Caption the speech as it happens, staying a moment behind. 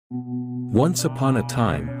Once upon a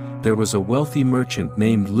time, there was a wealthy merchant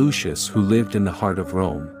named Lucius who lived in the heart of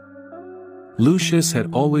Rome. Lucius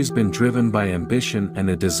had always been driven by ambition and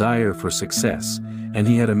a desire for success, and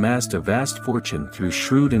he had amassed a vast fortune through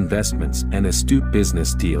shrewd investments and astute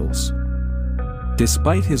business deals.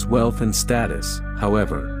 Despite his wealth and status,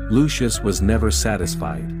 however, Lucius was never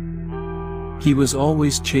satisfied. He was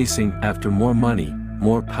always chasing after more money,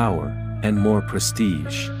 more power, and more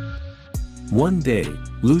prestige. One day,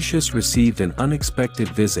 Lucius received an unexpected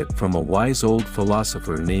visit from a wise old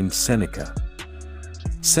philosopher named Seneca.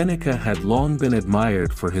 Seneca had long been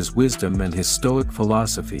admired for his wisdom and his Stoic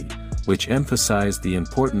philosophy, which emphasized the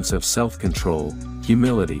importance of self-control,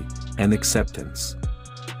 humility, and acceptance.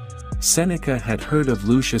 Seneca had heard of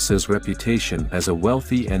Lucius's reputation as a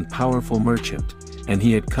wealthy and powerful merchant, and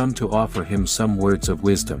he had come to offer him some words of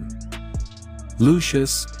wisdom.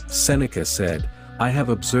 "Lucius," Seneca said, "I have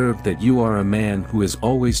observed that you are a man who is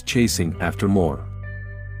always chasing after more.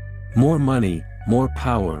 More money, more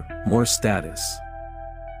power, more status.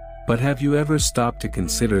 But have you ever stopped to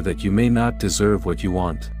consider that you may not deserve what you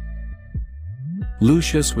want?"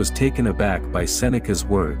 Lucius was taken aback by Seneca's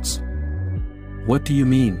words. "What do you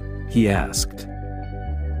mean?" he asked.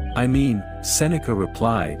 "I mean," Seneca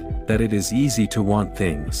replied, "that it is easy to want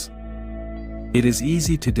things. It is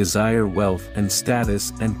easy to desire wealth and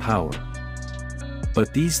status and power.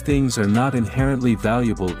 But these things are not inherently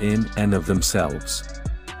valuable in and of themselves.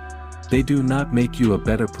 They do not make you a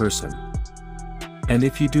better person. And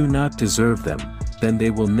if you do not deserve them, then they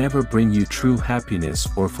will never bring you true happiness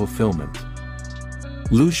or fulfillment."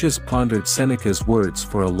 Lucius pondered Seneca's words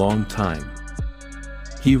for a long time.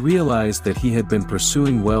 He realized that he had been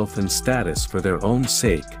pursuing wealth and status for their own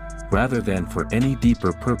sake, rather than for any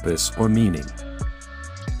deeper purpose or meaning.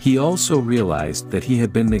 He also realized that he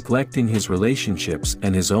had been neglecting his relationships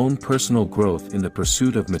and his own personal growth in the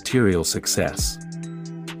pursuit of material success.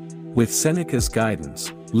 With Seneca's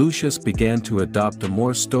guidance, Lucius began to adopt a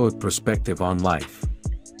more Stoic perspective on life.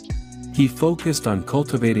 He focused on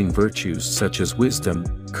cultivating virtues such as wisdom,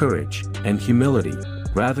 courage, and humility,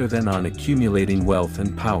 rather than on accumulating wealth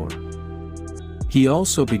and power. He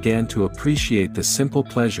also began to appreciate the simple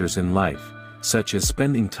pleasures in life, such as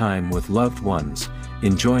spending time with loved ones,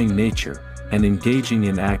 enjoying nature, and engaging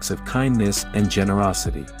in acts of kindness and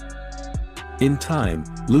generosity. In time,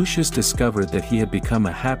 Lucius discovered that he had become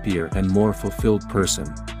a happier and more fulfilled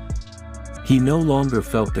person. He no longer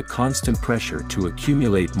felt the constant pressure to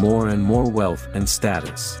accumulate more and more wealth and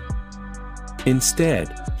status.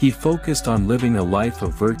 Instead, he focused on living a life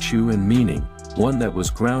of virtue and meaning, one that was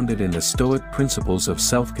grounded in the Stoic principles of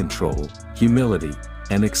self-control, humility,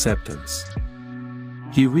 and acceptance.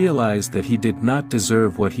 He realized that he did not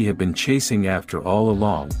deserve what he had been chasing after all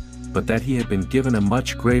along, but that he had been given a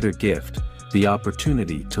much greater gift, the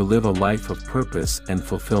opportunity to live a life of purpose and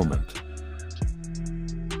fulfillment.